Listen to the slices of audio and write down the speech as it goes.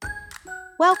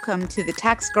Welcome to the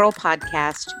Tax Girl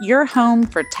Podcast, your home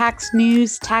for tax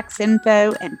news, tax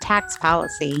info, and tax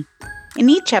policy. In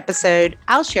each episode,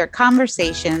 I'll share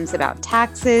conversations about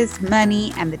taxes,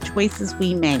 money, and the choices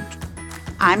we make.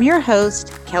 I'm your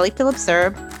host, Kelly Phillips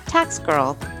Erb, Tax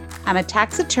Girl. I'm a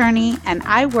tax attorney, and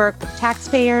I work with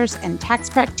taxpayers and tax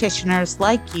practitioners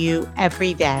like you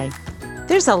every day.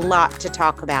 There's a lot to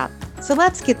talk about, so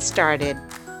let's get started.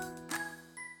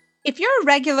 If you're a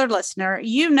regular listener,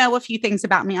 you know a few things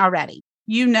about me already.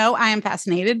 You know I am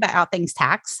fascinated by all things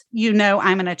tax. You know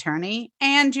I'm an attorney,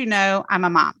 and you know I'm a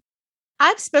mom.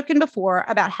 I've spoken before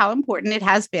about how important it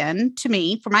has been to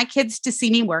me for my kids to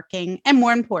see me working, and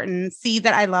more important, see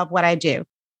that I love what I do.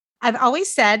 I've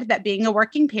always said that being a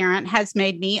working parent has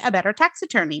made me a better tax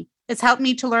attorney. It's helped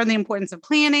me to learn the importance of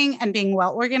planning and being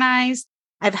well organized.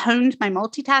 I've honed my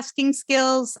multitasking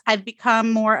skills. I've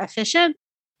become more efficient.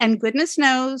 And goodness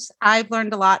knows, I've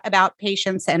learned a lot about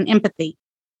patience and empathy.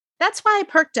 That's why I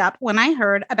perked up when I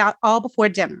heard about All Before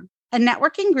Dinner, a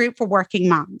networking group for working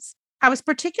moms. I was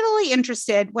particularly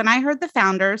interested when I heard the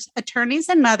founders, attorneys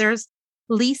and mothers,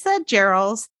 Lisa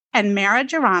Gerals and Mara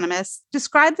Geronimus,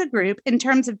 describe the group in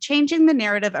terms of changing the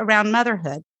narrative around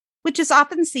motherhood, which is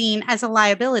often seen as a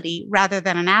liability rather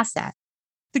than an asset.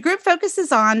 The group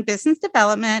focuses on business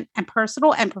development and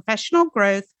personal and professional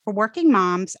growth for working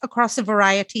moms across a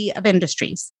variety of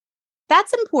industries.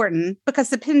 That's important because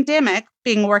the pandemic,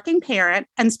 being a working parent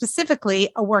and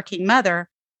specifically a working mother,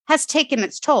 has taken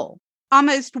its toll.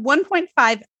 Almost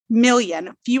 1.5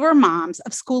 million fewer moms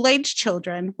of school-aged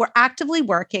children were actively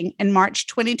working in March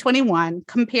 2021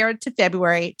 compared to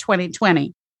February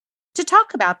 2020. To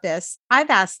talk about this, I've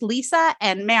asked Lisa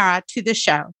and Mara to the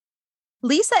show.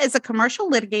 Lisa is a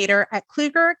commercial litigator at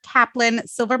Kluger, Kaplan,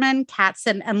 Silverman,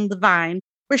 Katzen, and Levine,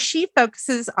 where she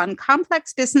focuses on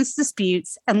complex business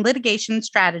disputes and litigation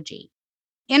strategy.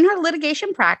 In her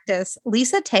litigation practice,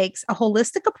 Lisa takes a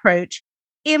holistic approach,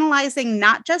 analyzing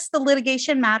not just the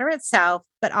litigation matter itself,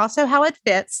 but also how it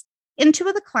fits into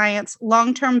the client's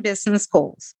long-term business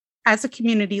goals. As a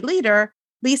community leader,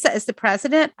 Lisa is the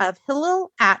president of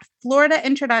Hillel at Florida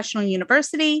International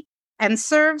University, and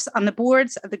serves on the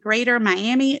boards of the Greater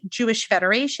Miami Jewish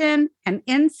Federation and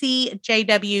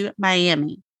NCJW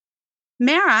Miami.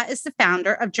 Mara is the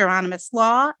founder of Geronimus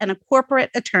Law and a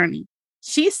corporate attorney.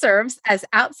 She serves as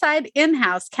outside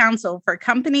in-house counsel for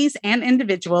companies and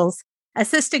individuals,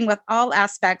 assisting with all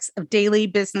aspects of daily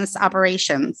business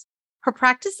operations. Her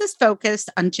practice is focused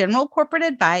on general corporate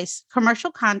advice,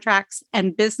 commercial contracts,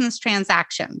 and business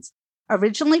transactions.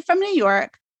 Originally from New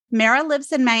York, Mara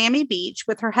lives in Miami Beach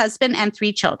with her husband and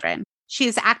 3 children. She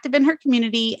is active in her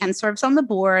community and serves on the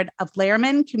board of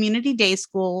Lehrman Community Day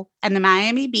School and the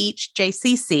Miami Beach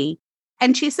JCC,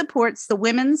 and she supports the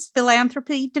Women's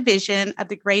Philanthropy Division of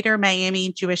the Greater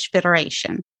Miami Jewish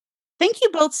Federation. Thank you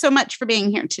both so much for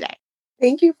being here today.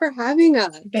 Thank you for having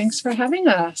us. Thanks for having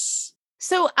us.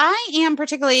 So I am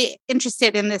particularly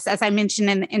interested in this, as I mentioned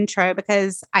in the intro,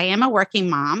 because I am a working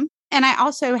mom. And I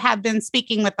also have been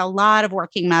speaking with a lot of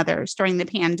working mothers during the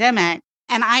pandemic.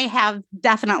 And I have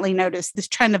definitely noticed this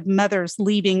trend of mothers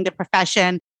leaving the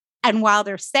profession. And while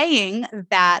they're saying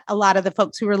that a lot of the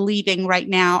folks who are leaving right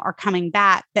now are coming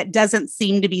back, that doesn't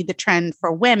seem to be the trend for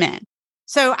women.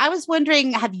 So I was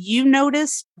wondering, have you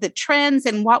noticed the trends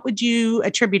and what would you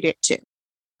attribute it to?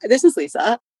 This is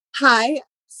Lisa. Hi.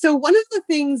 So one of the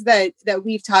things that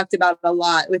we've talked about a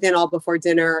lot within All Before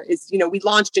Dinner is, we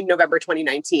launched in November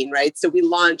 2019, right? So we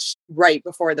launched right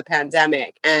before the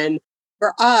pandemic. And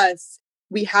for us,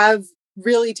 we have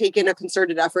really taken a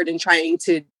concerted effort in trying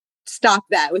to stop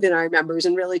that within our members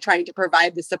and really trying to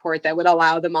provide the support that would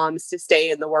allow the moms to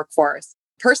stay in the workforce.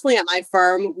 Personally, at my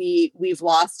firm, we've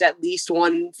lost at least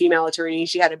one female attorney.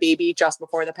 She had a baby just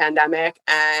before the pandemic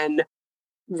and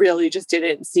really just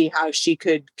didn't see how she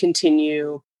could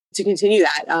continue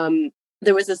that.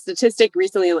 There was a statistic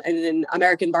recently in an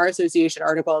American Bar Association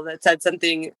article that said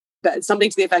something to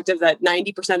the effect of that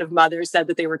 90% of mothers said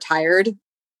that they were tired.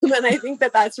 And I think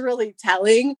that that's really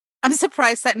telling. I'm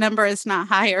surprised that number is not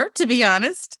higher, to be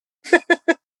honest.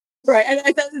 Right. And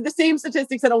I thought the same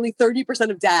statistic said only 30%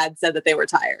 of dads said that they were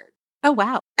tired. Oh,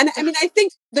 wow. And I mean, I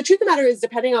think the truth of the matter is,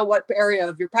 depending on what area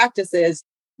of your practice is,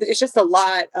 it's just a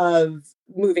lot of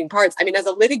moving parts. I mean, as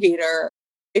a litigator,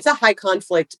 it's a high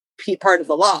conflict part of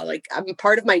the law. Like,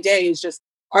 part of my day is just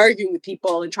arguing with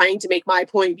people and trying to make my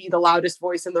point be the loudest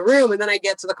voice in the room. And then I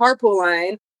get to the carpool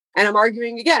line and I'm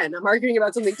arguing again. I'm arguing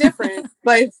about something different,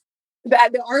 but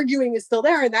the arguing is still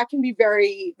there. And that can be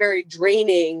very, very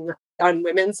draining on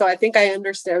women. So I think I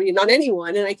understand, not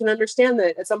anyone. And I can understand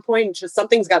that at some point, just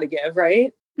something's got to give,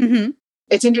 right? Mm-hmm.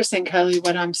 It's interesting, Kelly,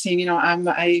 what I'm seeing.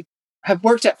 I have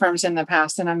worked at firms in the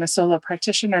past, and I'm a solo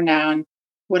practitioner now. And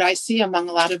what I see among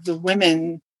a lot of the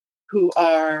women who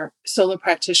are solo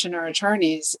practitioner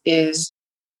attorneys is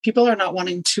people are not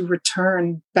wanting to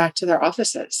return back to their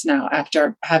offices now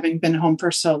after having been home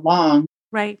for so long.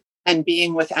 Right. And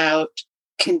being without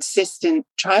consistent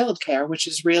childcare, which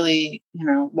is really,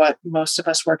 what most of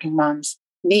us working moms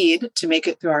need to make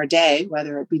it through our day,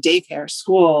 whether it be daycare,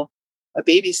 school, a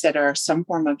babysitter, some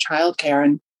form of childcare.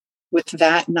 And with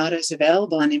that not as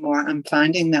available anymore, I'm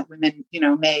finding that women,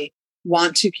 may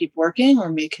want to keep working or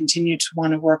may continue to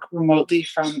want to work remotely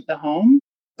from the home.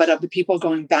 But of the people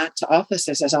going back to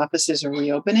offices, as offices are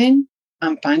reopening,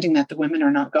 I'm finding that the women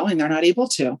are not going. They're not able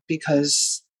to,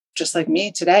 because just like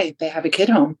me today, they have a kid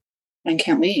home and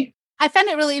can't leave. I find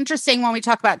it really interesting when we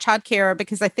talk about childcare,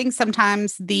 because I think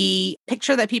sometimes the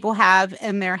picture that people have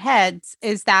in their heads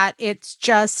is that it's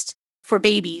just for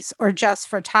babies or just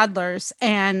for toddlers.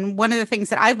 And one of the things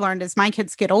that I've learned as my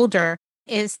kids get older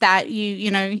is that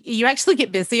you actually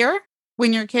get busier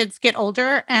when your kids get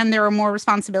older and there are more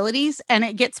responsibilities and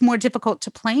it gets more difficult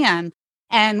to plan.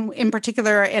 And in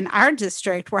particular, in our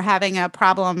district, we're having a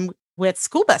problem with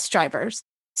school bus drivers.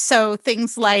 So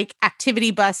things like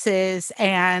activity buses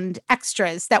and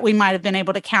extras that we might have been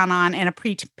able to count on in a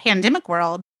pre-pandemic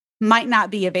world might not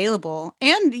be available.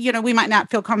 And, we might not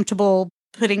feel comfortable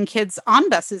putting kids on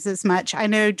buses as much. I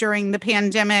know during the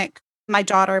pandemic, my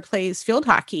daughter plays field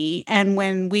hockey. And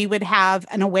when we would have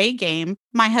an away game,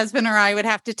 my husband or I would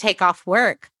have to take off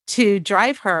work to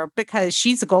drive her because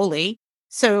she's a goalie.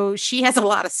 So she has a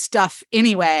lot of stuff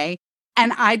anyway.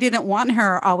 And I didn't want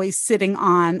her always sitting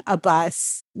on a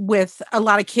bus with a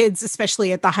lot of kids,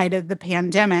 especially at the height of the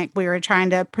pandemic. We were trying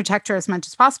to protect her as much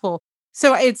as possible.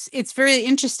 So it's very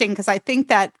interesting because I think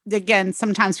that, again,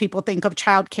 sometimes people think of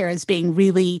childcare as being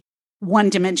really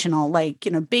one-dimensional, like,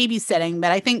 babysitting.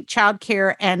 But I think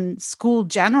childcare and school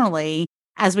generally,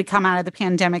 as we come out of the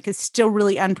pandemic, is still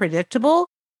really unpredictable.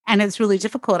 And it's really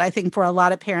difficult, I think, for a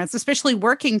lot of parents, especially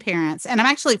working parents. And I'm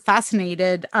actually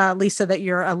fascinated, Lisa, that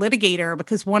you're a litigator,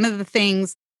 because one of the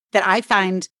things that I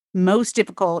find most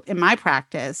difficult in my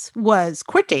practice was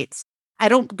court dates. I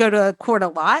don't go to court a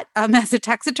lot as a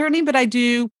tax attorney, but I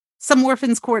do some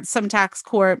orphans court, some tax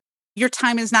court. Your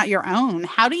time is not your own.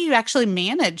 How do you actually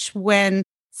manage when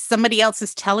somebody else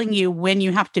is telling you when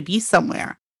you have to be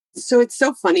somewhere? So it's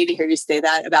so funny to hear you say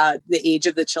that about the age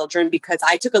of the children, because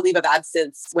I took a leave of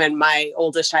absence when my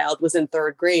oldest child was in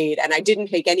third grade. And I didn't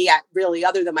take any really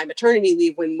other than my maternity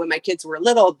leave when my kids were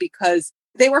little, because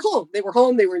they were home. They were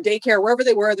home. They were in daycare, wherever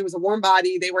they were. There was a warm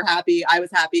body. They were happy. I was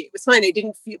happy. It was fine. I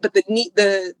didn't feel, but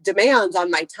the demands on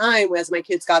my time as my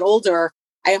kids got older,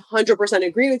 I 100%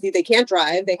 agree with you. They can't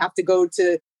drive. They have to go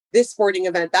to this sporting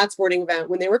event, that sporting event.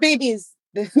 When they were babies,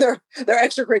 their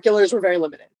extracurriculars were very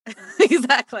limited.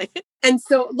 Exactly. And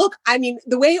so, look, I mean,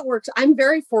 the way it works, I'm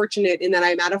very fortunate in that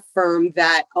I'm at a firm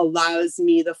that allows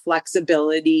me the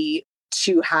flexibility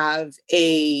to have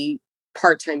a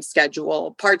part-time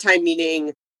schedule. Part-time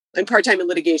meaning, and part-time in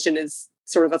litigation is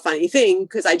sort of a funny thing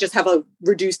because I just have a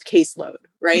reduced caseload,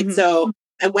 right? Mm-hmm. So,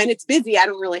 and when it's busy, I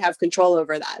don't really have control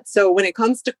over that. So when it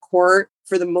comes to court,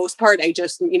 for the most part, I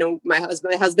just, my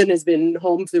husband has been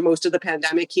home through most of the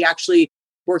pandemic. He actually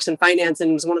works in finance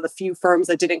and was one of the few firms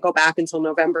that didn't go back until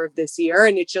November of this year.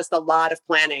 And it's just a lot of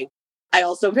planning. I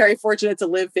also am very fortunate to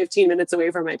live 15 minutes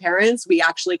away from my parents. We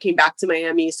actually came back to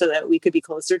Miami so that we could be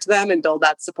closer to them and build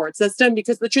that support system,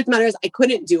 because the truth matters, I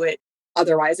couldn't do it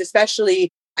otherwise.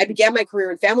 Especially, I began my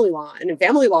career in family law, and in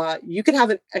family law, you can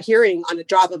have a hearing on a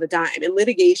drop of a dime. In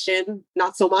litigation,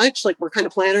 not so much. Like, we're kind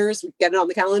of planners. We get it on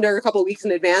the calendar a couple of weeks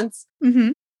in advance.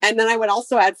 Mm-hmm. And then I would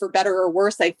also add, for better or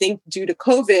worse, I think due to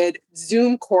COVID,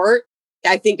 Zoom court,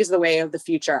 I think, is the way of the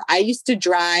future. I used to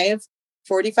drive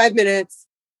 45 minutes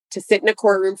to sit in a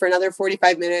courtroom for another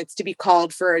 45 minutes to be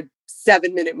called for a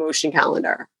 7-minute motion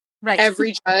calendar. Right.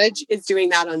 Every judge is doing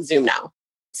that on Zoom now.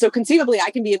 So conceivably,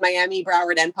 I can be in Miami,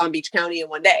 Broward, and Palm Beach County in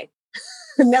one day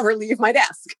and never leave my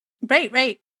desk.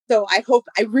 Right. So I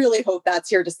really hope that's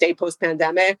here to stay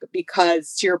post-pandemic,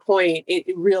 because to your point, it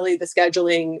really, the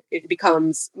scheduling, it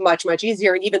becomes much, much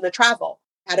easier. And even the travel.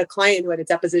 I had a client who had a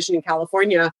deposition in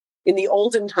California in the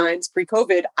olden times,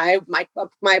 pre-COVID.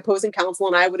 My opposing counsel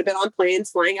and I would have been on planes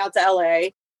flying out to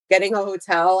LA, getting a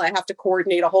hotel. I have to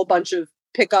coordinate a whole bunch of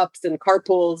pickups and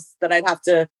carpools that I'd have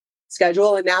to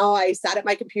schedule. And now I sat at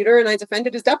my computer and I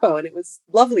defended his depo, and it was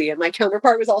lovely. And my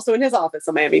counterpart was also in his office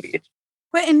on Miami Beach.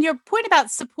 Well, and your point about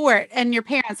support and your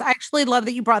parents, I actually love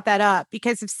that you brought that up,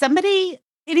 because if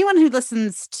anyone who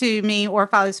listens to me or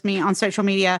follows me on social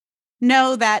media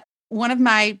know that one of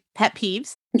my pet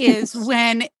peeves is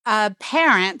when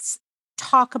parents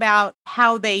talk about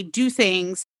how they do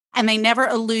things and they never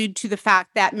allude to the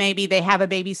fact that maybe they have a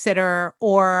babysitter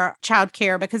or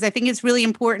childcare, because I think it's really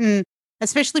important,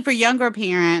 especially for younger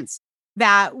parents,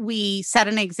 that we set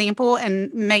an example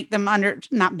and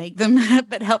not make them,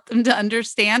 but help them to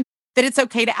understand that it's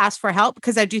okay to ask for help.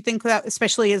 Because I do think that,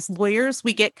 especially as lawyers,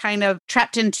 we get kind of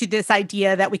trapped into this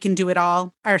idea that we can do it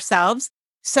all ourselves.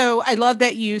 So I love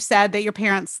that you said that your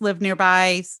parents live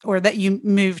nearby or that you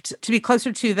moved to be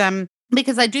closer to them,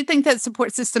 because I do think that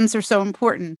support systems are so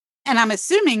important. And I'm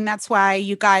assuming that's why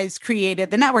you guys created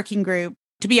the networking group,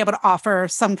 to be able to offer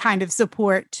some kind of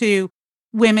support to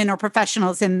women or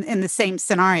professionals in the same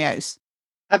scenarios.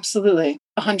 Absolutely.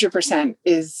 100%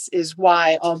 is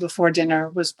why All Before Dinner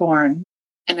was born.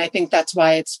 And I think that's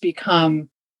why it's become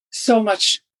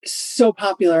so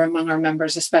popular among our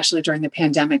members, especially during the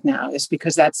pandemic now, is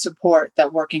because that support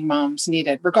that working moms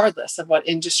needed, regardless of what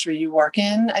industry you work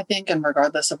in, I think, and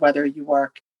regardless of whether you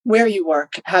work, where you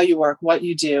work, how you work, what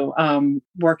you do,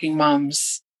 working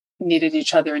moms needed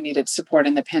each other and needed support.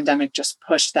 And the pandemic just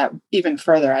pushed that even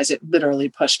further, as it literally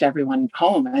pushed everyone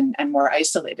home and more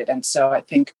isolated. And so I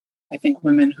think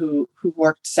women who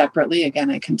worked separately, again,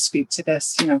 I can speak to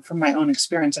this, from my own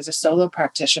experience as a solo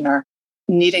practitioner,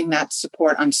 needing that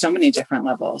support on so many different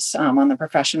levels, on the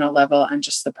professional level and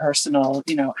just the personal,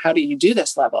 how do you do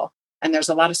this level? And there's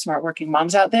a lot of smart working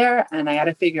moms out there. And I had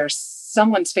to figure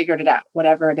someone's figured it out,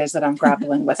 whatever it is that I'm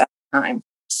grappling with at the time.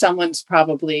 Someone's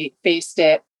probably faced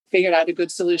it, figured out a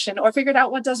good solution, or figured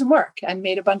out what doesn't work and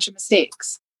made a bunch of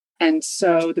mistakes. And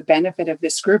so the benefit of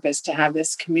this group is to have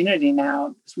this community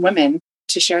now, women,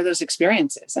 to share those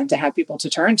experiences and to have people to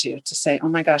turn to say, oh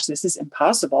my gosh, this is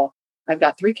impossible. I've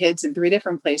got 3 kids in 3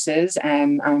 different places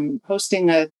and I'm hosting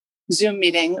a Zoom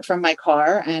meeting from my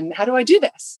car. And how do I do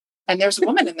this? And there's a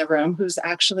woman in the room who's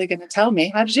actually going to tell me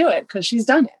how to do it because she's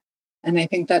done it. And I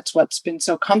think that's what's been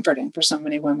so comforting for so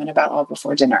many women about All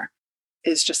Before Dinner,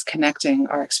 is just connecting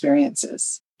our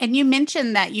experiences. And you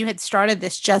mentioned that you had started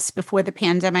this just before the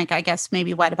pandemic, I guess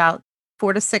maybe about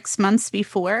 4 to 6 months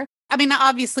before. I mean,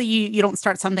 obviously you don't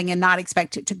start something and not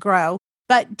expect it to grow,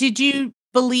 but did you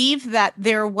believe that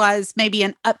there was maybe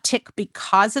an uptick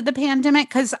because of the pandemic?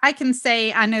 Because I can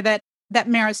say, I know that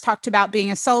Mara's talked about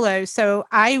being a solo. So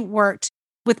I worked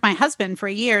with my husband for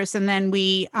years, and then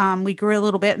we grew a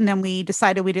little bit, and then we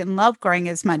decided we didn't love growing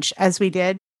as much as we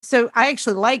did. So I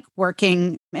actually like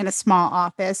working in a small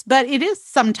office, but it is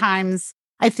sometimes,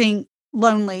 I think,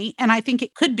 lonely. And I think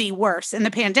it could be worse in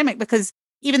the pandemic, because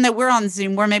even though we're on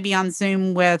Zoom, we're maybe on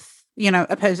Zoom with,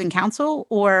 opposing counsel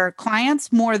or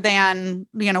clients more than,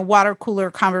 water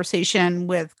cooler conversation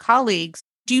with colleagues.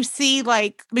 Do you see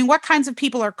what kinds of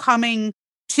people are coming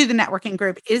to the networking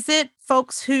group? Is it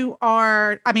folks who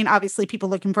are, obviously people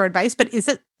looking for advice, but is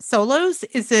it solos?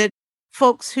 Is it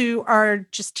folks who are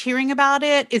just hearing about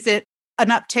it? Is it an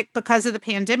uptick because of the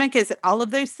pandemic? Is it all of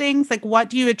those things? What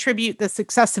do you attribute the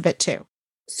success of it to?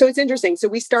 So it's interesting. So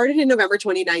we started in November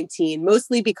 2019,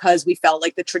 mostly because we felt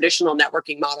like the traditional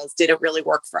networking models didn't really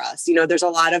work for us. There's a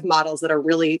lot of models that are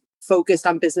really focused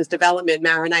on business development.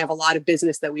 Mara and I have a lot of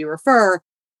business that we refer.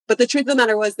 But the truth of the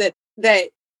matter was that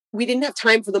we didn't have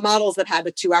time for the models that had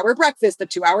a 2-hour breakfast, a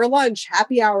 2-hour lunch,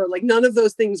 happy hour. None of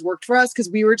those things worked for us because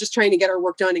we were just trying to get our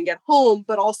work done and get home,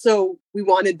 but also we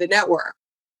wanted the network.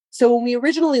 So when we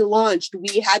originally launched,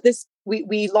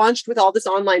 we launched with all this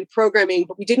online programming,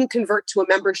 but we didn't convert to a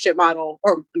membership model,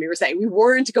 or we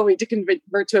weren't going to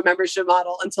convert to a membership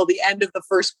model until the end of the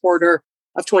first quarter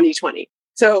of 2020.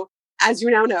 So as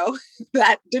you now know,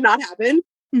 that did not happen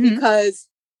because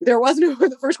there wasn't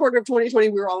the first quarter of 2020.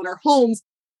 We were all in our homes.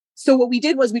 So what we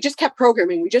did was we just kept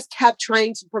programming. We just kept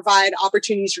trying to provide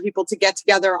opportunities for people to get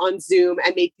together on Zoom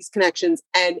and make these connections.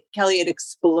 And Kelly, it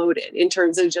exploded in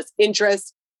terms of just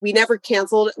interest. We never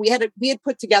canceled. We had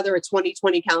put together a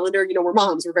 2020 calendar. We're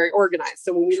moms, we're very organized.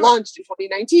 So when we launched in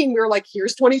 2019, we were like,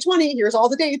 here's 2020, here's all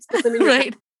the dates.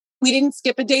 Right. We didn't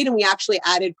skip a date, and we actually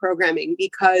added programming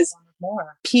because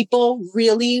people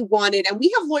really wanted, and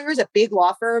we have lawyers at big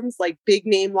law firms, like big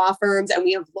name law firms, and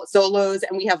we have solos,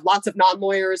 and we have lots of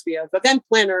non-lawyers. We have event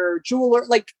planner, jeweler,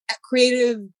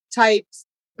 creative types,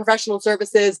 professional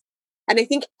services. And I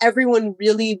think everyone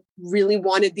really, really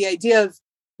wanted the idea of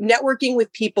networking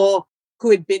with people who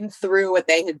had been through what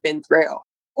they had been through,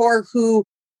 or who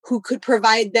could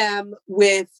provide them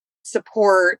with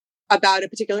support about a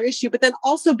particular issue, but then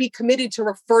also be committed to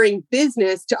referring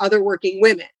business to other working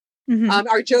women.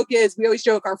 Our joke is, we always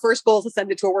joke, our first goal is to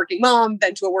send it to a working mom,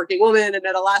 then to a working woman, and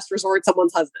at a last resort,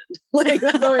 someone's husband.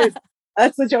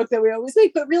 That's the joke that we always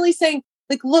make, but really saying,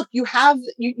 look, you have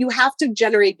to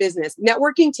generate business.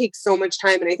 Networking takes so much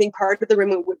time. And I think part of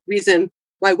the reason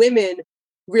why women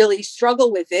really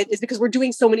struggle with it is because we're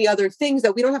doing so many other things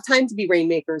that we don't have time to be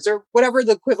rainmakers or whatever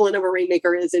the equivalent of a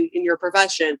rainmaker is in your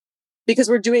profession, because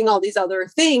we're doing all these other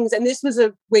things. And this was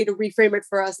a way to reframe it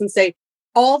for us and say,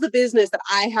 all the business that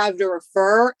I have to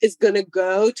refer is going to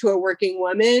go to a working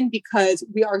woman because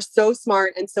we are so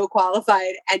smart and so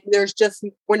qualified. And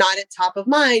we're not at top of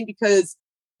mind because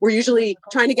we're usually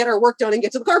trying to get our work done and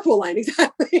get to the carpool line.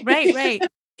 Exactly. Right.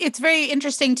 It's very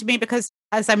interesting to me because,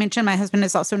 as I mentioned, my husband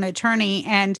is also an attorney,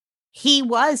 and he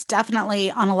was definitely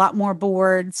on a lot more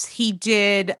boards. He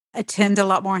did attend a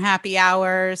lot more happy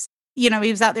hours. He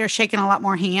was out there shaking a lot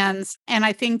more hands. And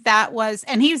I think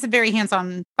and he was a very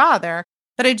hands-on father,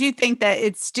 but I do think that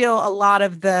it's still a lot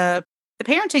of the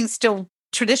parenting still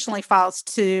traditionally falls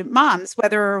to moms,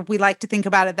 whether we like to think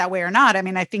about it that way or not. I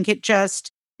mean, I think it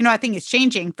just, I think it's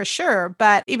changing for sure.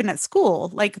 But even at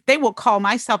school, like they will call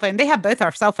my cell phone. They have both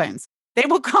our cell phones. They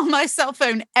will call my cell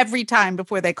phone every time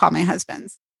before they call my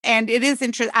husband's. And it is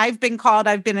interesting. I've been called.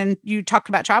 You talked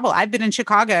about travel. I've been in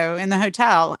Chicago in the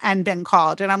hotel and been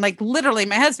called. And I'm like, literally,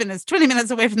 my husband is 20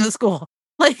 minutes away from the school.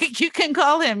 Like, you can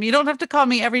call him. You don't have to call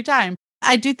me every time.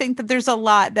 I do think that there's a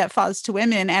lot that falls to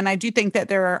women. And I do think that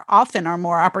there often are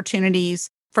more opportunities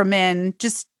for men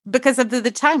just because of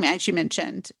the time, as you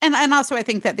mentioned. And also, I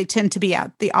think that they tend to be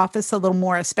at the office a little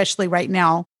more, especially right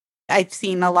now. I've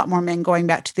seen a lot more men going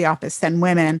back to the office than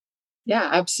women. Yeah,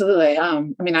 absolutely.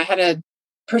 I had a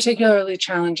particularly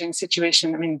challenging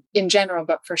situation, in general,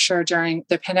 but for sure during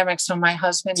the pandemic. So my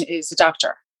husband is a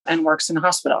doctor and works in a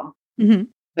hospital. Mm-hmm.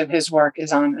 That his work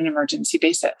is on an emergency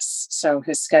basis. So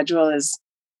his schedule is,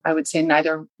 I would say,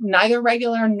 neither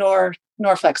regular nor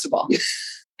flexible.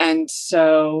 And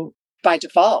so by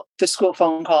default, the school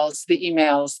phone calls, the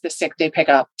emails, the sick day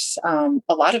pickups, a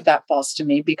lot of that falls to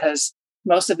me because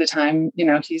most of the time,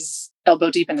 he's elbow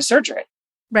deep into surgery.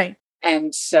 Right.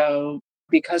 And so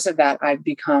because of that, I've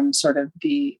become sort of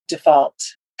the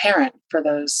default parent for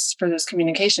those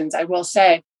communications. I will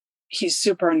say he's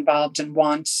super involved and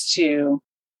wants to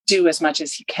do as much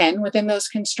as he can within those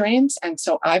constraints. And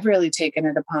so I've really taken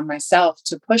it upon myself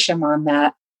to push him on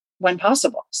that when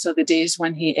possible. So the days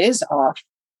when he is off,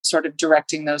 sort of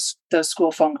directing those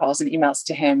school phone calls and emails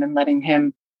to him and letting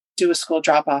him do a school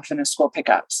drop off and a school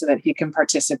pickup so that he can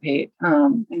participate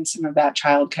in some of that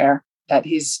childcare that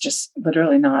he's just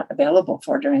literally not available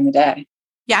for during the day.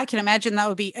 Yeah, I can imagine that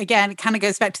would be, again, it kind of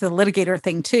goes back to the litigator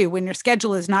thing too. When your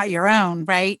schedule is not your own,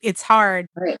 right? It's hard.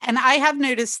 Right. And I have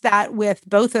noticed that with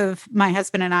both of my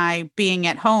husband and I being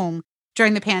at home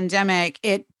during the pandemic,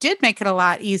 it did make it a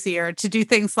lot easier to do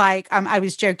things like, I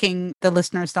was joking, the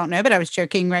listeners don't know, but I was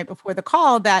joking right before the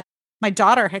call that my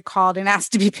daughter had called and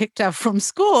asked to be picked up from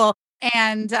school.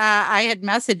 And I had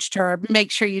messaged her,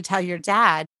 make sure you tell your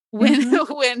dad when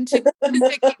to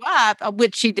pick you up,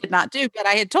 which she did not do, but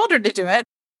I had told her to do it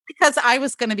because I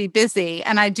was going to be busy.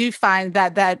 And I do find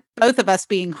that both of us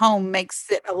being home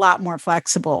makes it a lot more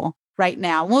flexible right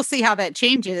now. We'll see how that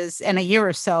changes in a year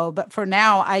or so. But for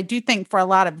now, I do think for a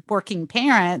lot of working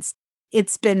parents,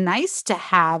 it's been nice to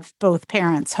have both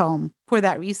parents home for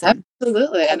that reason.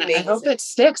 Absolutely. And I hope it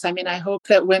sticks. I hope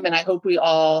that I hope we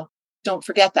all don't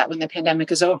forget that when the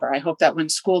pandemic is over. I hope that when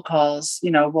school calls,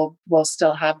 we'll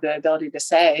still have the ability to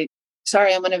say,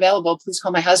 sorry, I'm unavailable. Please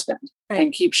call my husband. Right.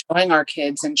 And keep showing our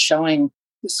kids and showing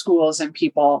the schools and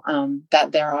people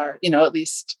that there are, at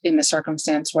least in the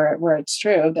circumstance where it's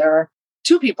true, there are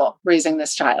two people raising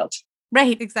this child.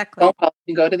 Right, exactly. Don't call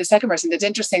and go to the second person. It's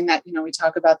interesting that, we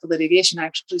talk about the litigation. I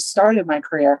actually started my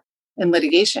career in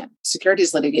litigation,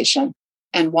 securities litigation.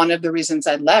 And one of the reasons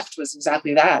I left was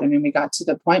exactly that. We got to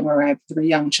the point where I have 3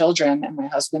 young children and my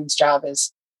husband's job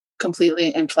is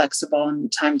completely inflexible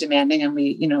and time demanding. And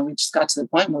we just got to the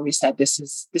point where we said, this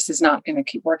is not going to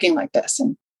keep working like this.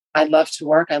 And I love to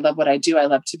work. I love what I do. I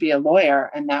love to be a lawyer.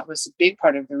 And that was a big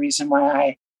part of the reason why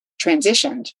I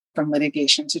transitioned from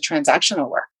litigation to transactional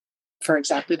work for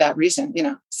exactly that reason.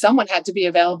 Someone had to be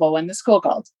available when the school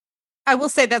called. I will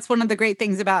say that's one of the great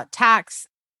things about tax,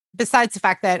 besides the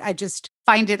fact that I just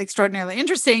find it extraordinarily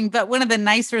interesting. But one of the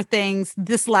nicer things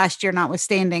this last year,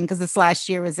 notwithstanding, because this last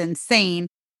year was insane.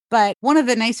 But one of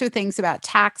the nicer things about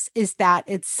tax is that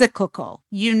it's cyclical.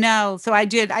 So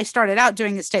I started out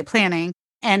doing estate planning,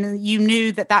 and you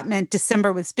knew that meant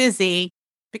December was busy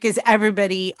because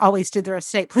everybody always did their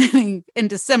estate planning in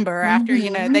December after,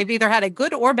 they've either had a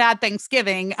good or bad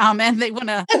Thanksgiving and they want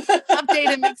to update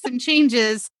and make some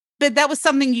changes. But that was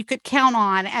something you could count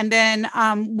on. And then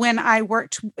when I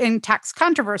worked in tax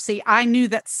controversy, I knew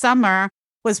that summer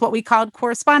was what we called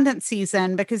correspondence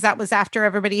season because that was after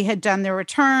everybody had done their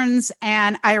returns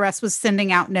and IRS was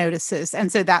sending out notices.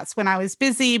 And so that's when I was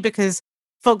busy because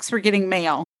folks were getting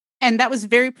mail. And that was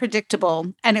very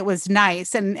predictable, and it was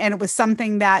nice. And it was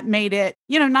something that made it,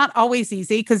 not always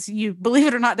easy, because you believe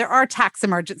it or not, there are tax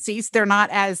emergencies. They're not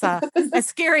as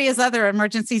scary as other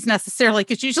emergencies necessarily,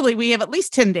 because usually we have at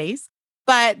least 10 days.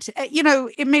 But,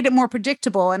 it made it more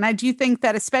predictable. And I do think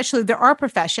that especially there are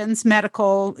professions,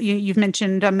 medical, you've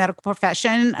mentioned a medical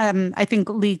profession. I think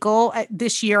legal.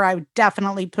 This year, I would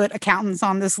definitely put accountants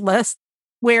on this list,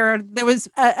 where there was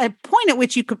a point at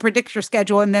which you could predict your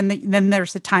schedule, and then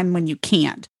there's a time when you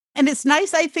can't. And it's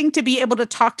nice, I think, to be able to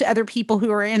talk to other people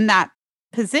who are in that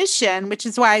position, which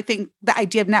is why I think the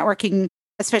idea of networking,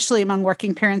 especially among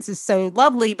working parents, is so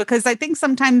lovely, because I think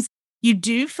sometimes you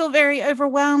do feel very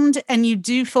overwhelmed and you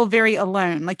do feel very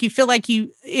alone. Like you feel like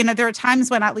there are times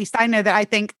when, at least I know, that I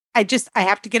think I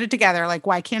have to get it together. Like,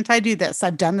 why can't I do this?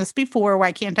 I've done this before.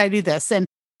 Why can't I do this? And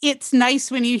it's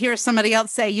nice when you hear somebody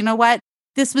else say, you know what?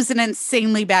 This was an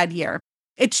insanely bad year.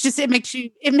 It's just, it makes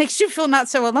you feel not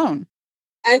so alone.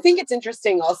 And I think it's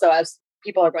interesting also, as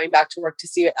people are going back to work, to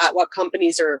see at what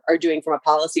companies are doing from a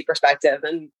policy perspective.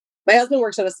 And my husband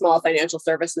works at a small financial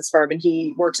services firm, and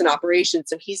he works in operations.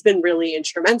 So he's been really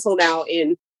instrumental now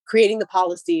in creating the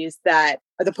policies that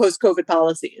are the post-COVID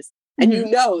policies. And you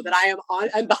know that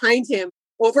I'm behind him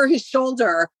over his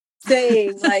shoulder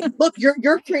saying, like, look,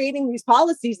 you're creating these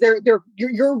policies. You're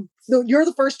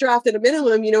the first draft at a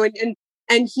minimum,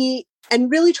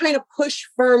 and really trying to push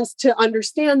firms to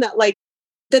understand that, like,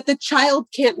 that the child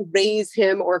can't raise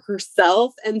him or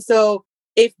herself. And so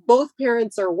if both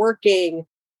parents are working,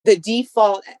 the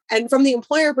default, and from the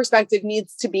employer perspective,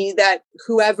 needs to be that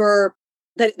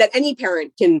that any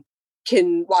parent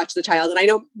can watch the child. And I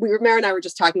know Mary and I were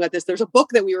just talking about this. There's a book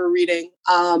that we were reading,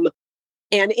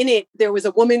 and in it, there was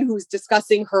a woman who was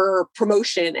discussing her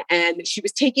promotion, and she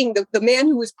was taking the man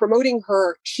who was promoting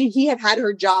her. He had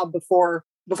her job before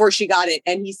she got it.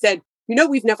 And he said,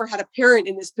 we've never had a parent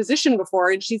in this position before.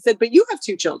 And she said, but you have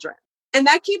 2 children. And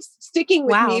that keeps sticking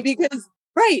with me because,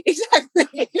 right,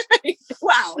 exactly.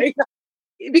 Wow.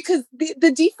 Because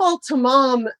the default to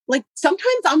mom, like,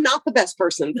 sometimes I'm not the best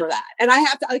person for that. And I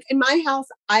have to, like, in my house,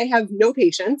 I have no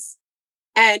patience.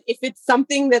 And if it's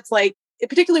something that's like,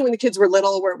 particularly when the kids were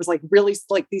little, where it was like really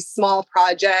like these small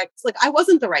projects, like, I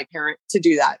wasn't the right parent to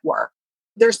do that work.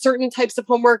 There's certain types of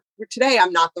homework where today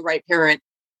I'm not the right parent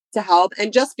to help.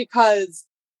 And just because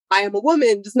I am a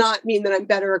woman does not mean that I'm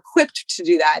better equipped to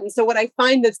do that. And so what I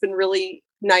find that's been really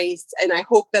nice, and I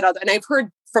hope that and I've heard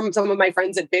from some of my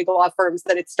friends at big law firms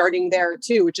that it's starting there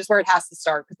too, which is where it has to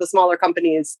start, because the smaller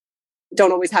companies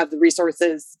don't always have the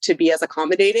resources to be as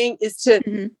accommodating, is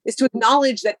to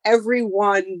acknowledge that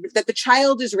that the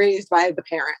child is raised by the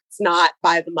parents, not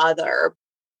by the mother.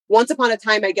 Once upon a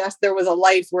time, I guess there was a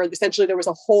life where essentially there was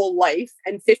a whole life,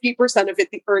 and 50% of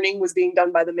it, the earning was being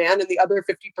done by the man, and the other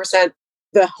 50%,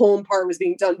 the home part, was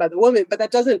being done by the woman. But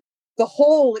the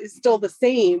whole is still the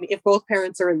same if both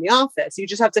parents are in the office. You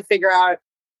just have to figure out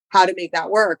how to make that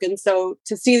work. And so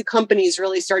to see the companies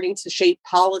really starting to shape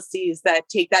policies that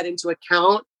take that into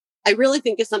account, I really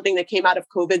think is something that came out of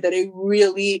COVID that I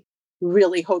really,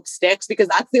 really hope sticks, because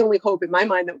that's the only hope in my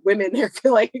mind that women are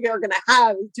going to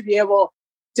have to be able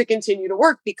to continue to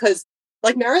work. Because,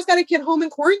 like, Mara's got a kid home in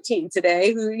quarantine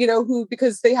today who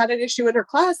because they had an issue in her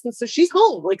class. And so she's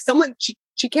home, like,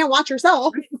 she can't watch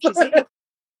herself.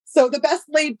 So the best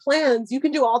laid plans, you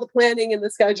can do all the planning and the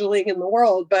scheduling in the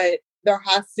world, but there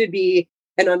has to be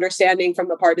an understanding from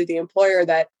the part of the employer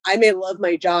that I may love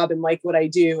my job and like what I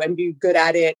do and be good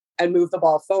at it and move the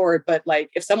ball forward. But,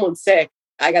 like, if someone's sick,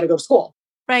 I got to go to school.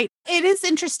 Right. It is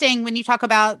interesting when you talk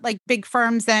about, like, big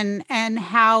firms and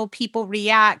how people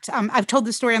react. I've told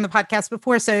the story on the podcast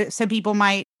before, so people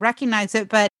might recognize it.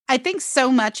 But I think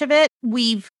so much of it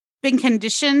we've been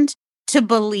conditioned to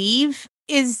believe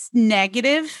is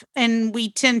negative, and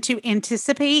we tend to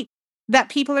anticipate that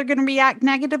people are going to react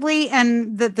negatively.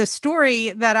 And the story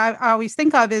that I always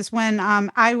think of is when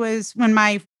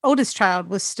my oldest child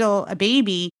was still a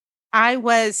baby, I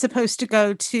was supposed to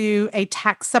go to a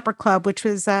tax supper club, which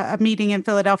was a meeting in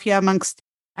Philadelphia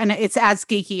and it's as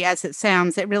geeky as it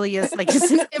sounds. It really is like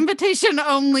it's an invitation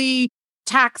only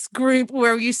tax group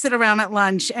where you sit around at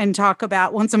lunch and talk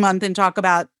about once a month and talk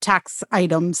about tax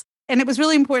items. And it was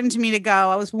really important to me to go.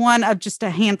 I was one of just a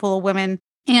handful of women.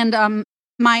 And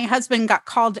my husband got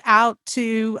called out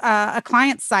to a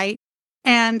client site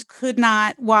and could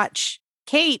not watch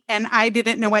Kate. And I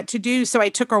didn't know what to do. So I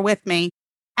took her with me.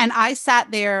 And I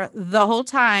sat there the whole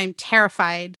time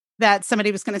terrified that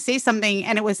somebody was going to say something.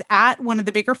 And it was at one of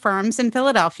the bigger firms in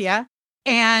Philadelphia.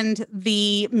 And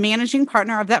the managing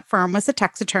partner of that firm was a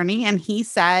tax attorney. And he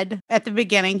said at the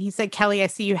beginning, Kelly, I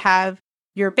see you have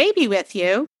your baby with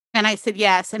you. And I said,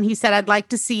 yes. And he said, I'd like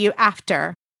to see you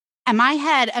after. And my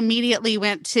head immediately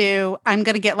went to, I'm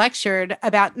going to get lectured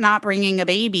about not bringing a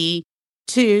baby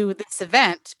to this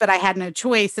event, but I had no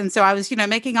choice. And so I was,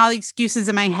 making all the excuses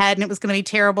in my head and it was going to be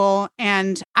terrible.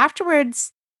 And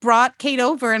afterwards, brought Kate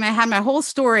over and I had my whole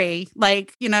story,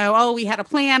 like, oh, we had a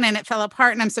plan and it fell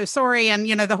apart and I'm so sorry. And,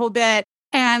 the whole bit.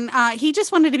 And he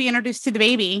just wanted to be introduced to the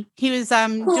baby. He was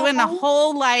doing the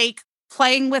whole like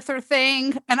playing with her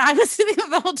thing. And I was sitting there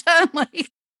the whole time like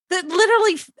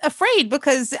literally afraid,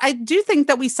 because I do think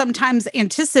that we sometimes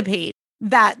anticipate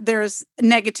that there's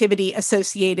negativity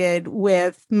associated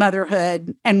with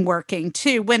motherhood and working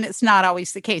too, when it's not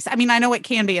always the case. I mean, I know it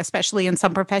can be, especially in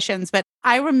some professions, but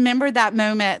I remember that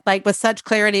moment like with such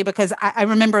clarity, because I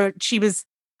remember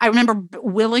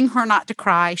willing her not to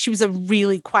cry. She was a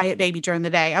really quiet baby during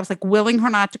the day. I was like willing her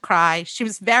not to cry. She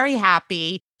was very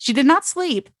happy. She did not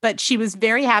sleep, but she was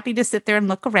very happy to sit there and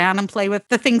look around and play with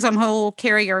the things on her little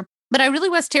carrier. But I really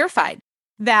was terrified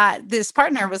that this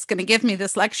partner was going to give me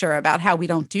this lecture about how we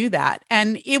don't do that.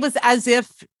 And it was as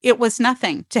if it was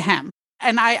nothing to him.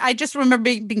 And I just remember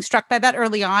being struck by that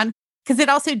early on, because it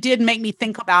also did make me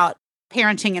think about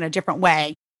parenting in a different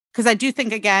way. Because I do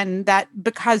think, again, that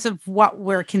because of what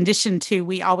we're conditioned to,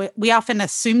 we often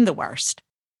assume the worst.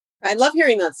 I love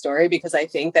hearing that story, because I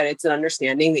think that it's an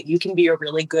understanding that you can be a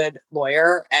really good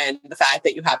lawyer, and the fact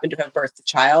that you happen to have birthed a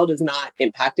child is not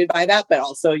impacted by that. But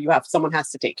also someone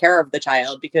has to take care of the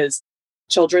child, because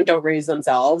children don't raise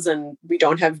themselves, and we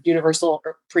don't have universal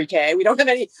pre-K. We don't have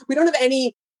any,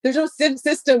 there's no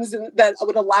systems that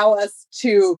would allow us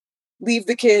to leave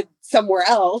the kid somewhere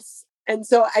else. And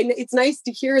so it's nice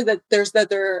to hear that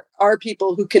there are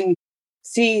people who can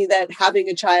see that having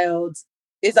a child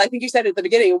is, I think you said at the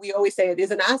beginning, we always say it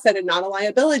is an asset and not a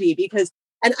liability, because,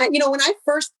 when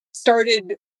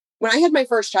I had my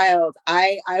first child,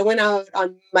 I went out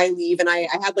on my leave and I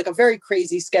had like a very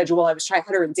crazy schedule. I had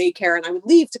her in daycare and I would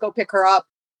leave to go pick her up.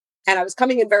 And I was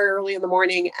coming in very early in the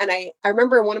morning. And I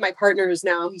remember one of my partners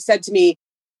now, he said,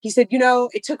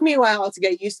 it took me a while to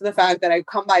get used to the fact that I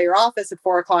come by your office at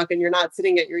 4:00 and you're not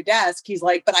sitting at your desk. He's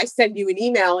like, but I send you an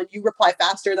email and you reply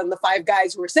faster than the 5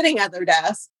 guys who are sitting at their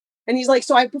desk. And he's like,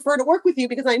 so I prefer to work with you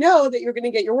because I know that you're going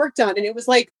to get your work done. And it was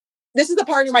like, this is the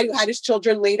partner who had his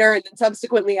children later. And then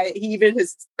subsequently, he even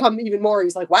has come even more.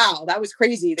 He's like, wow, that was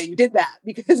crazy that you did that,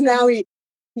 because now he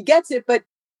gets it. But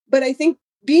I think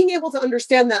being able to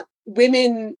understand that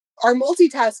women are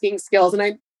multitasking skills.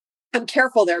 And I'm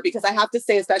careful there, because I have to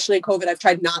say, especially in COVID, I've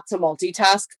tried not to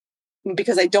multitask,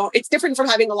 because it's different from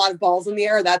having a lot of balls in the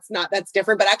air. That's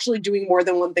different. But actually doing more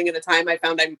than one thing at a time, I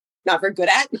found I'm not very good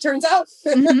at, it turns out.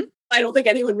 Mm-hmm. I don't think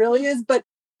anyone really is, but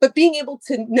being able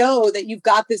to know that you've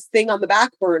got this thing on the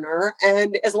back burner,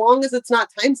 and as long as it's not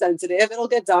time sensitive, it'll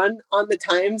get done on the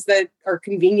times that are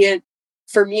convenient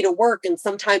for me to work. And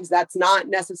sometimes that's not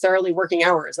necessarily working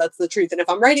hours. That's the truth. And if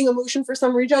I'm writing a motion for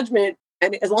summary judgment,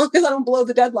 and as long as I don't blow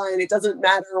the deadline, it doesn't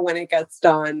matter when it gets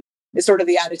done, is sort of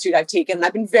the attitude I've taken. And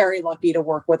I've been very lucky to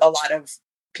work with a lot of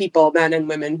people, men and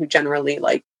women, who generally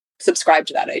subscribe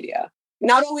to that idea.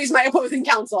 Not always my opposing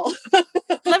counsel.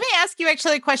 Let me ask you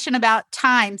actually a question about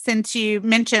time, since you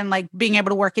mentioned being able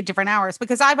to work at different hours,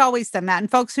 because I've always done that. And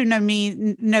folks who know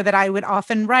me know that I would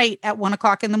often write at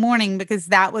 1:00 in the morning, because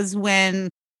that was when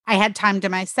I had time to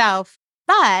myself.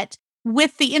 But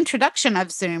with the introduction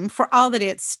of Zoom, for all that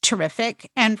it's terrific,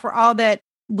 and for all that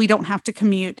we don't have to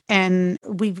commute and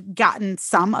we've gotten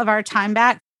some of our time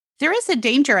back, there is a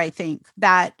danger, I think,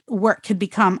 that work could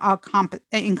become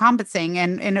encompassing.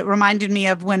 And it reminded me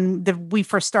of when we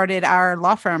first started our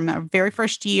law firm. Our very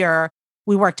first year,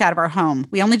 we worked out of our home.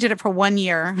 We only did it for 1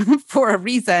 year for a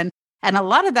reason. And a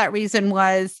lot of that reason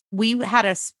was we had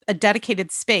a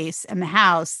dedicated space in the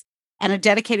house and a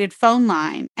dedicated phone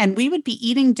line. And we would be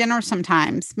eating dinner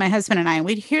sometimes, my husband and I, and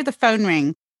we'd hear the phone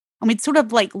ring. And we'd sort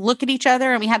of look at each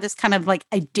other, and we had this kind of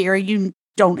I dare you,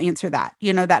 don't answer that.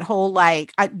 That whole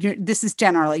this is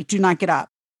generally, do not get up.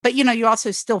 But, you also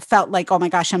still felt like, oh my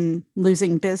gosh, I'm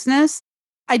losing business.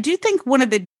 I do think one of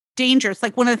the dangers,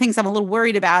 one of the things I'm a little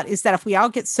worried about, is that if we all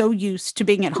get so used to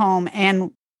being at home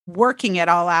and working at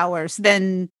all hours,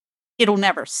 then it'll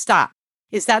never stop.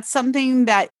 Is that something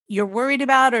that you're worried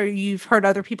about, or you've heard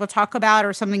other people talk about,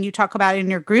 or something you talk about in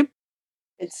your group?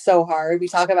 It's so hard. We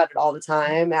talk about it all the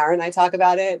time. Mara and I talk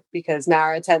about it, because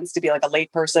Mara tends to be a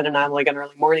late person and I'm an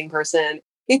early morning person.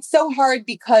 It's so hard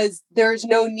because there's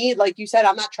no need. Like you said,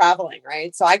 I'm not traveling,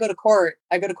 right? So I go to court,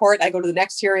 I go to the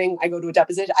next hearing, I go to a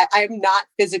deposition. I am not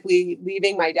physically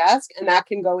leaving my desk, and that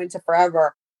can go into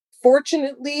forever.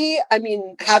 Fortunately,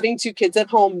 having 2 kids at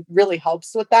home really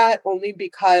helps with that, only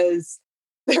because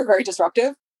they're very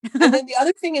disruptive. And then the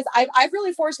other thing is I've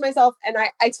really forced myself, and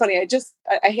it's funny, I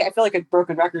feel like a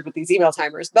broken record with these email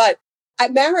timers, but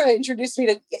Mara introduced me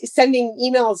to sending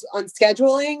emails on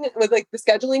scheduling with like the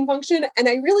scheduling function. And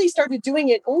I really started doing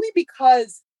it only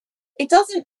because it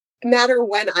doesn't matter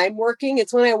when I'm working.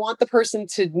 It's when I want the person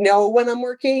to know when I'm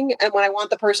working and when I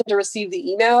want the person to receive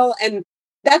the email. And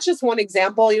that's just one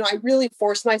example. I really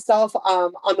force myself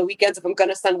on the weekends, if I'm going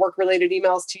to send work related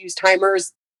emails, to use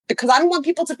timers, because I don't want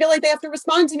people to feel like they have to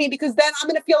respond to me, because then I'm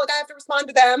going to feel like I have to respond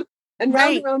to them, and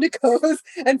round and round it goes.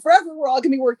 And forever, we're all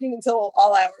going to be working until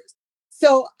all hours.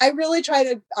 So I really try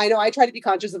to be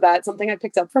conscious of that, something I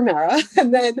picked up from Mara.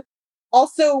 And then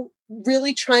also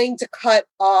really trying to cut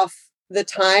off the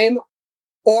time,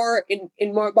 or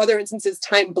in more other instances,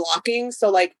 time blocking. So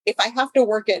like if I have to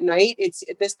work at night,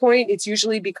 at this point, it's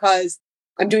usually because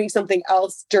I'm doing something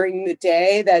else during the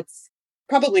day that's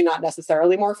probably not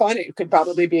necessarily more fun. It could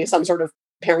probably be some sort of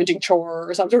parenting chore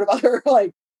or some sort of other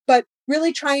but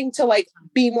really trying to like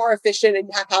be more efficient in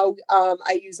how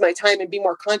I use my time and be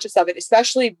more conscious of it,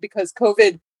 especially because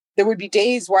COVID, there would be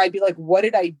days where I'd be like, what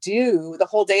did I do? The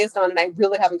whole day is gone and I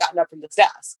really haven't gotten up from this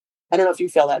desk. I don't know if you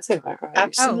feel that too. Right?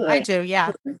 Absolutely. Oh, I do.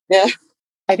 Yeah. Yeah.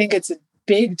 I think it's a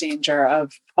big danger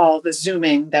of all the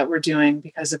Zooming that we're doing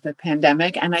because of the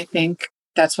pandemic. And I think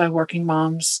that's why working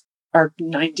moms are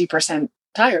 90%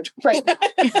 tired. Right.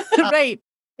 Right.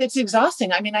 It's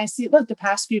exhausting. I mean, I see, look, the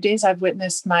past few days I've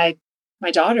witnessed my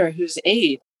daughter, who's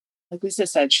 8, like Lisa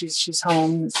said, she's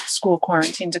home, school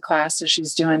quarantined to class. So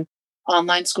she's doing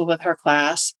online school with her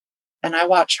class. And I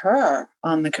watch her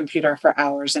on the computer for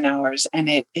hours and hours, and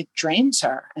it drains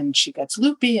her, and she gets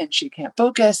loopy and she can't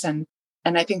focus. And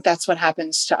I think that's what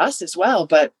happens to us as well,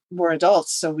 but we're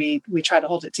adults. So we try to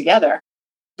hold it together.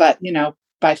 But,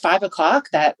 by 5:00,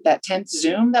 that 10th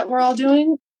Zoom that we're all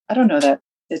doing, I don't know that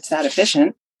it's that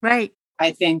efficient. Right.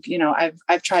 I think,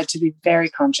 I've tried to be very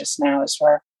conscious now as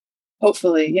we're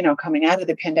hopefully, coming out of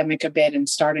the pandemic a bit and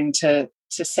starting to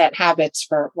set habits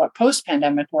for what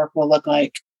post-pandemic work will look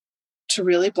like, to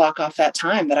really block off that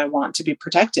time that I want to be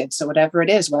protected. So whatever it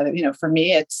is, whether, for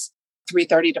me, it's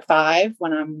 3:30 to 5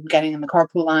 when I'm getting in the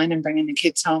carpool line and bringing the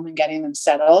kids home and getting them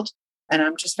settled. And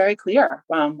I'm just very clear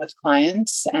with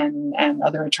clients and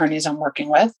other attorneys I'm working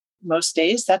with. Most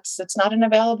days, that's not an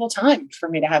available time for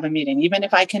me to have a meeting. Even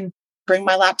if I can bring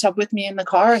my laptop with me in the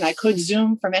car and I could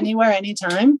Zoom from anywhere,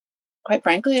 anytime, quite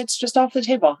frankly, it's just off the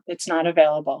table. It's not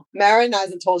available. Mara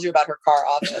hasn't told you about her car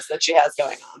office that she has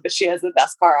going on, but she has the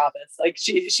best car office. Like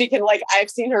she can, like, I've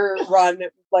seen her run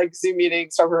like Zoom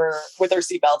meetings with her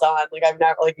seatbelt on. Like I've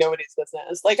never, like, nobody's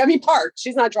business. Like, I mean, parked.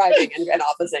 She's not driving and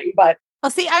officing, but.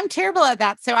 Well, see, I'm terrible at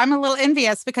that. So I'm a little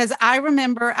envious, because I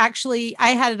remember actually I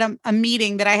had a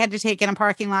meeting that I had to take in a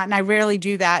parking lot, and I rarely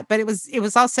do that, but it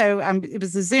was also, it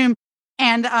was a Zoom.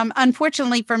 And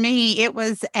unfortunately for me, it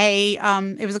was a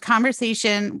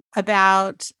conversation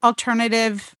about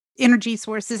alternative energy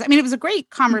sources. I mean, it was a great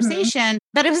conversation,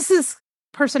 but it was this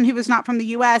person who was not from the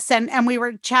US, and we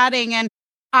were chatting, and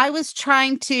I was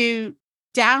trying to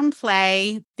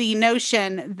downplay the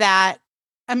notion that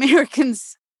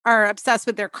Americans are obsessed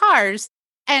with their cars.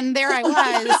 And there I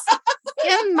was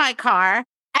in my car,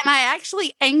 and I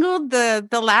actually angled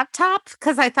the laptop,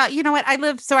 because I thought, you know what, I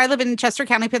live in Chester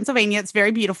County, Pennsylvania. It's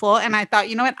very beautiful. And I thought,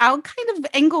 you know what, I'll kind of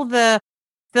angle the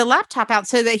laptop out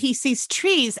so that he sees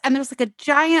trees. And there was like a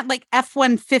giant like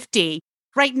F-150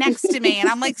 right next to me. And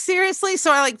I'm like, seriously?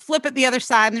 So I like flip it the other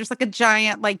side, and there's like a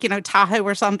giant, like, Tahoe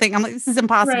or something. I'm like, this is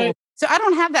impossible. Right. So I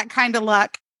don't have that kind of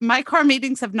luck. My car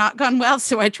meetings have not gone well,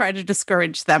 so I try to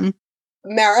discourage them.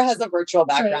 Mara has a virtual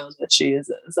background that she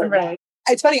uses. Right.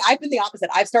 It's funny. I've been the opposite.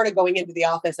 I've started going into the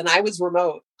office, and I was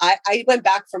remote. I went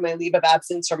back from my leave of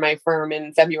absence from my firm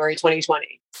in February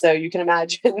 2020. So you can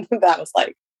imagine that was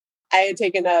like, I had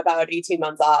taken about 18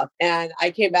 months off, and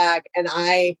I came back, and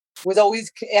I was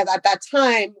always, at that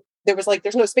time, there was like,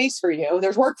 there's no space for you.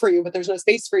 There's work for you, but there's no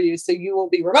space for you. So you will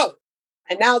be remote.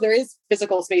 And now there is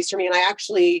physical space for me. And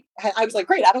I was like,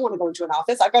 great, I don't want to go into an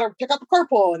office. I've got to pick up a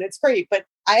carpool, and it's great. But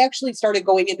I actually started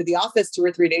going into the office 2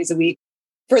 or 3 days a week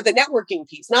for the networking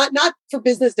piece, not for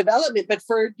business development, but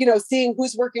for, seeing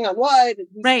who's working on what,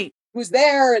 and who's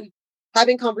there, and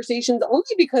having conversations,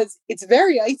 only because it's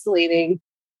very isolating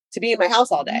to be in my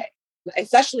house all day,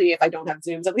 especially if I don't have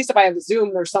Zooms. At least if I have a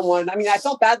Zoom, there's someone. I mean, I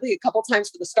felt badly a couple times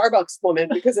for the Starbucks woman,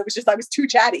 because it was just, I was too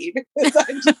chatty.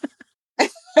 I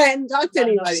hadn't talked to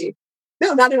anybody.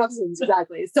 No, not enough Zooms,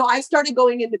 exactly. So I started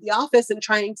going into the office and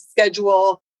trying to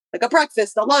schedule like a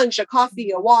breakfast, a lunch, a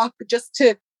coffee, a walk, just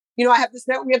to, we have this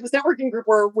networking group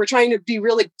where we're trying to be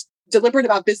really deliberate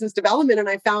about business development. And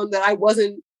I found that I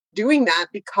wasn't doing that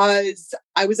because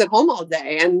I was at home all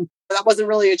day. And that wasn't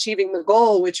really achieving the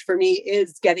goal, which for me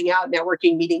is getting out,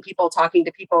 networking, meeting people, talking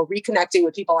to people, reconnecting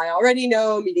with people I already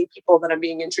know, meeting people that I'm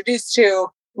being introduced to.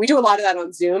 We do a lot of that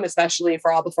on Zoom, especially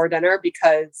for All Before Dinner,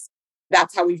 because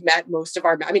that's how we've met most of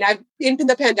our, in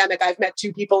the pandemic, I've met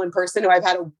two people in person who I've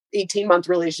had an 18-month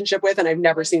relationship with, and I've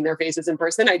never seen their faces in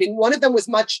person. One of them was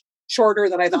much shorter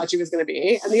than I thought she was going to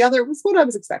be. And the other was what I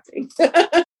was expecting.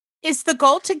 Is the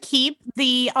goal to keep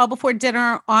the All Before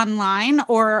Dinner online,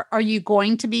 or are you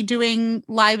going to be doing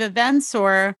live events,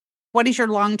 or what is your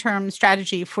long-term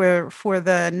strategy for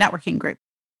the networking group?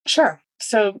 Sure.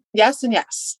 So yes and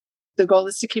yes. The goal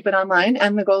is to keep it online,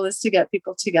 and the goal is to get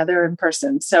people together in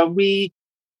person. So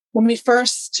when we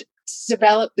first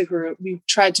developed the group, we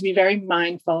tried to be very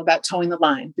mindful about towing the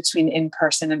line between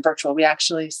in-person and virtual. We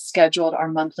actually scheduled our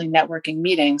monthly networking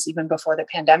meetings even before the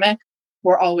pandemic.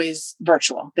 Were always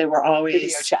virtual. They were always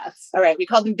video chats. All right, we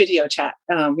called them video chat.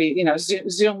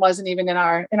 Zoom wasn't even in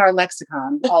our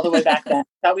lexicon all the way back then.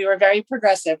 So we were very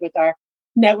progressive with our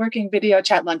networking video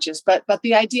chat lunches. But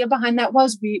the idea behind that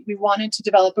was we wanted to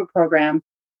develop a program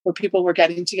where people were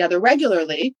getting together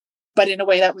regularly, but in a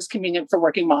way that was convenient for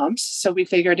working moms. So we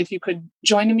figured if you could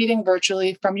join a meeting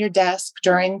virtually from your desk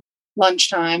during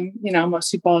lunchtime,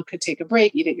 most people could take a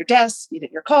break, eat at your desk, eat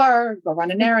at your car, go run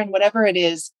an errand, whatever it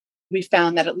is. We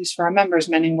found that at least for our members,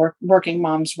 many working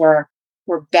moms were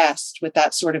best with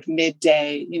that sort of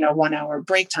midday, 1 hour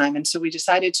break time. And so we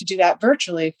decided to do that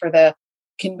virtually for the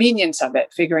convenience of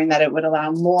it, figuring that it would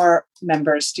allow more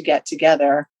members to get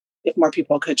together if more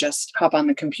people could just hop on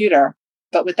the computer.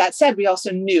 But with that said, we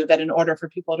also knew that in order for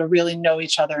people to really know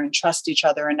each other and trust each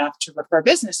other enough to refer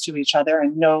business to each other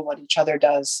and know what each other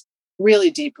does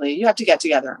really deeply, you have to get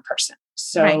together in person.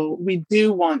 So We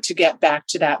do want to get back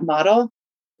to that model.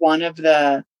 One of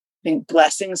the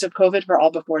blessings of COVID for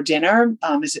All Before Dinner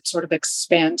is it sort of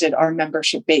expanded our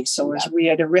membership base. So as we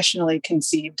had originally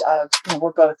conceived of,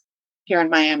 we're both here in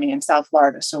Miami and South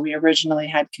Florida. So we originally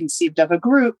had conceived of a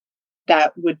group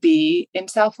that would be in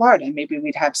South Florida. Maybe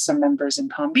we'd have some members in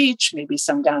Palm Beach, maybe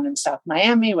some down in South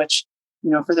Miami, which,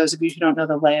 for those of you who don't know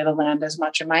the lay of the land as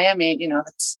much in Miami,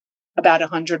 it's about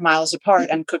 100 miles apart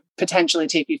and could potentially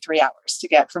take you 3 hours to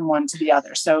get from one to the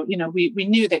other. So, we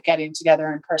knew that getting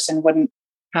together in person wouldn't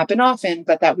happen often,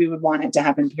 but that we would want it to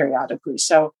happen periodically.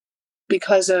 So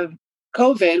because of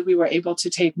COVID, we were able to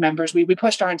take members. We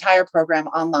pushed our entire program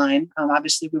online.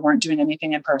 Obviously, we weren't doing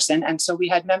anything in person. And so we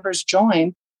had members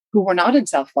join who were not in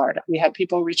South Florida. We had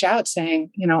people reach out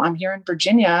saying, I'm here in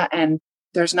Virginia and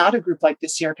there's not a group like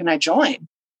this here. Can I join?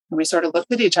 And we sort of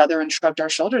looked at each other and shrugged our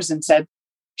shoulders and said,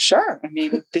 sure.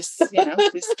 This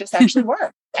actually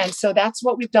worked. And so that's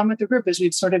what we've done with the group is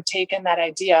we've sort of taken that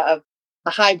idea of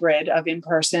a hybrid of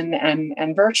in-person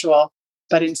and virtual.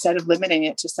 But instead of limiting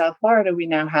it to South Florida, we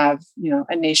now have,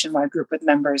 a nationwide group with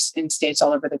members in states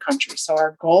all over the country. So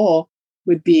our goal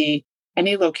would be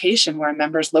any location where a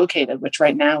member is located, which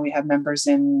right now we have members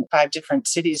in 5 different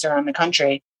cities around the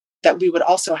country, that we would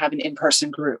also have an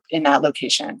in-person group in that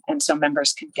location. And so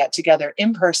members can get together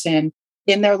in person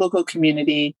in their local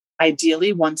community.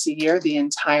 Ideally, once a year, the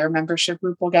entire membership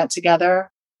group will get together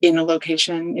in a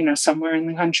location, somewhere in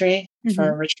the country for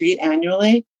a retreat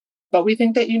annually. But we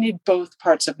think that you need both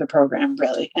parts of the program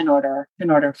really in order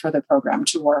for the program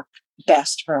to work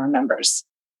best for our members.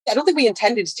 I don't think we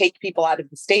intended to take people out of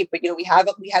the state, but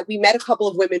we met a couple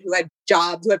of women who had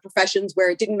jobs, who had professions where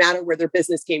it didn't matter where their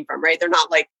business came from, right? They're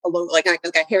not like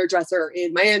a hairdresser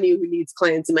in Miami who needs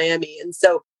clients in Miami. And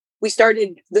so we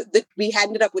started, we had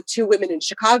ended up with 2 women in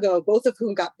Chicago, both of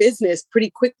whom got business pretty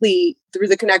quickly through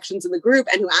the connections in the group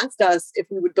and who asked us if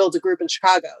we would build a group in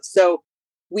Chicago. So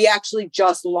we actually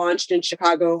just launched in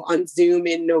Chicago on Zoom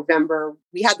in November.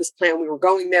 We had this plan. We were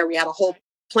going there. We had a whole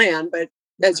plan, but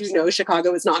as you know,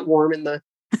 Chicago is not warm in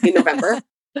November.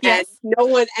 Yes.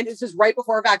 And it's just right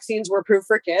before vaccines were approved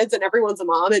for kids and everyone's a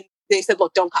mom. And they said,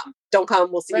 look, don't come.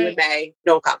 We'll see you in May.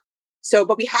 Don't come. So,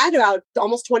 but we had about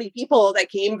almost 20 people that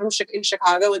came from in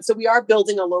Chicago. And so we are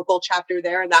building a local chapter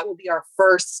there. And that will be our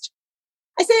first,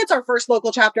 I say it's our first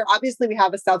local chapter. Obviously, we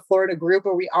have a South Florida group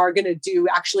where we are going to do,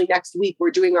 actually next week,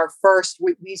 we're doing our first,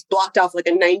 we blocked off like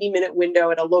a 90-minute window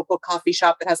at a local coffee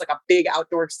shop that has like a big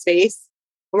outdoor space.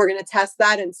 And we're going to test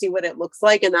that and see what it looks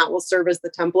like. And that will serve as the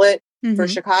template for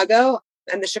Chicago.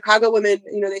 And the Chicago women,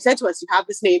 they said to us, you have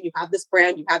this name, you have this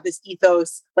brand, you have this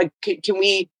ethos. Like,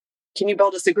 can you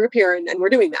build us a group here? And we're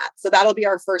doing that. So that'll be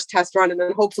our first test run. And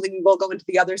then hopefully we will go into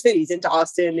the other cities, into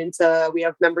Austin, we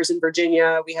have members in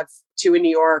Virginia. We have 2 in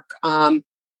New York. And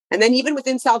then even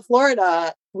within South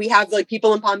Florida, we have like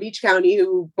people in Palm Beach County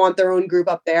who want their own group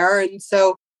up there. And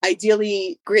so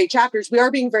ideally create chapters. We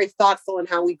are being very thoughtful in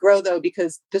how we grow, though,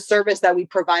 because the service that we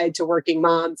provide to working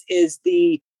moms is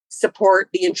the support,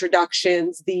 the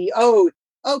introductions, oh,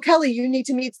 Kelly, you need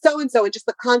to meet so-and-so, and just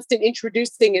the constant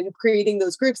introducing and creating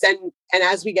those groups. And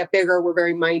as we get bigger, we're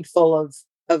very mindful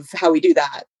of how we do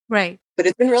that. Right. But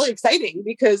it's been really exciting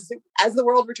because as the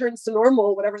world returns to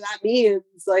normal, whatever that means,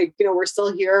 we're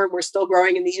still here and we're still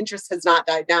growing and the interest has not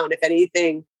died down. If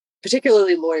anything,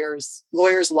 particularly lawyers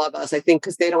love us, I think,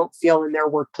 because they don't feel in their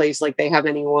workplace like they have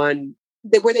anyone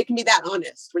where they can be that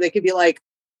honest, where they could be like,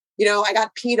 I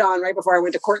got peed on right before I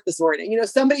went to court this morning.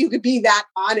 Somebody who could be that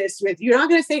honest with you. You're not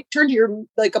going to turn to your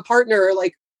a partner or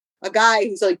a guy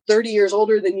who's 30 years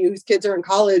older than you, whose kids are in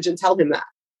college, and tell him that.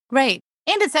 Right.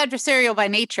 And it's adversarial by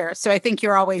nature. So I think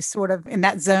you're always sort of in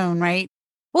that zone, right?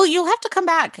 Well, you'll have to come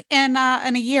back in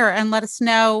a year and let us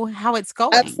know how it's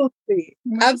going. Absolutely.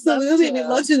 We'd love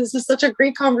to. This is such a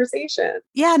great conversation.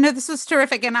 Yeah, no, this was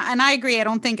terrific. And I agree. I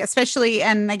don't think, especially,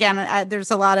 and again,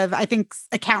 there's a lot of, I think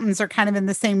accountants are kind of in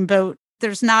the same boat.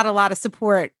 There's not a lot of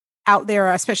support out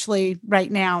there, especially right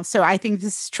now. So I think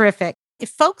this is terrific. If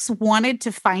folks wanted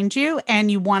to find you and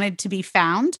you wanted to be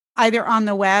found either on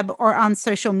the web or on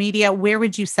social media, where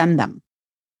would you send them?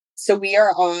 So we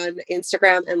are on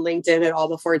Instagram and LinkedIn at All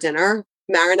Before Dinner.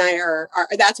 Mara and I are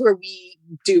that's where we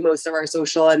do most of our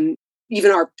social and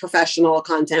even our professional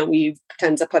content we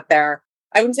tend to put there.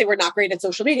 I wouldn't say we're not great at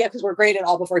social media because we're great at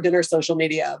All Before Dinner social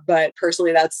media, but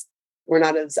personally we're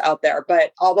not as out there.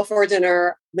 But All Before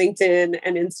Dinner, LinkedIn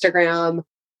and Instagram.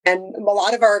 And a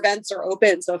lot of our events are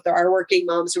open. So if there are working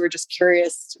moms who are just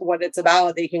curious what it's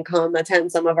about, they can come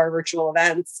attend some of our virtual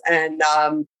events and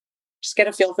just get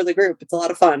a feel for the group. It's a lot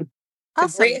of fun.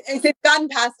 Awesome. It's gotten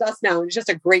past us now. It's just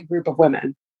a great group of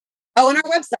women. Oh, and our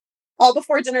website,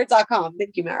 allbeforedinner.com.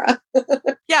 Thank you, Mara.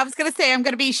 Yeah, I was going to say, I'm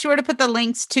going to be sure to put the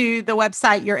links to the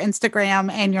website, your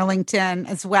Instagram and your LinkedIn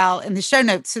as well in the show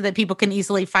notes so that people can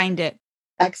easily find it.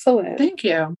 Excellent. Thank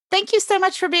you. Thank you so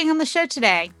much for being on the show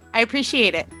today. I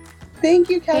appreciate it. Thank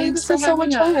you, Kelly. Thanks this was so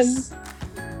much fun.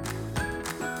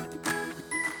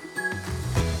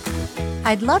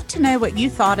 I'd love to know what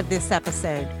you thought of this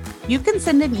episode. You can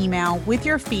send an email with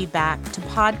your feedback to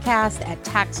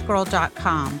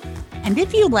podcast@taxgirl.com. And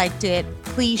if you liked it,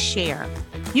 please share.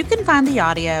 You can find the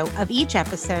audio of each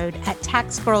episode at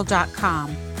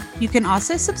taxgirl.com. You can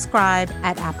also subscribe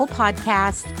at Apple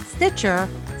Podcasts, Stitcher,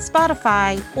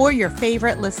 Spotify, or your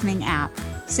favorite listening app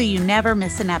so you never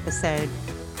miss an episode.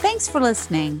 Thanks for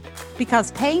listening,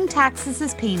 because paying taxes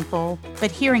is painful,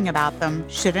 but hearing about them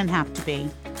shouldn't have to be.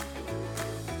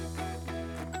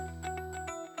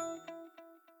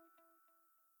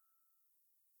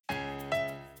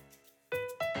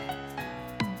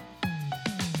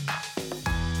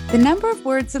 The number of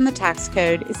words in the tax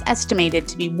code is estimated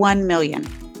to be 1 million,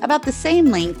 about the same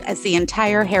length as the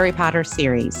entire Harry Potter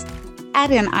series.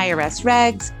 Add in IRS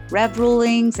regs, rev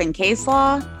rulings, and case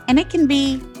law, and it can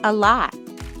be a lot.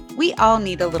 We all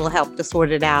need a little help to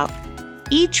sort it out.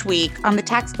 Each week on the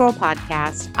Tax Girl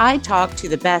podcast, I talk to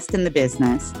the best in the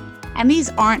business. And these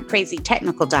aren't crazy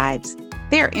technical dives.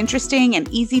 They're interesting and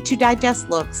easy to digest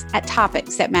looks at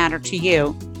topics that matter to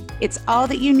you. It's all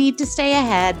that you need to stay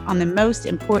ahead on the most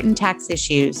important tax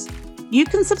issues. You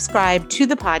can subscribe to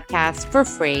the podcast for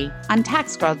free on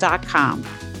taxgirl.com,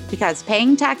 because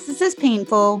paying taxes is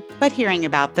painful, but hearing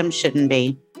about them shouldn't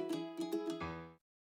be.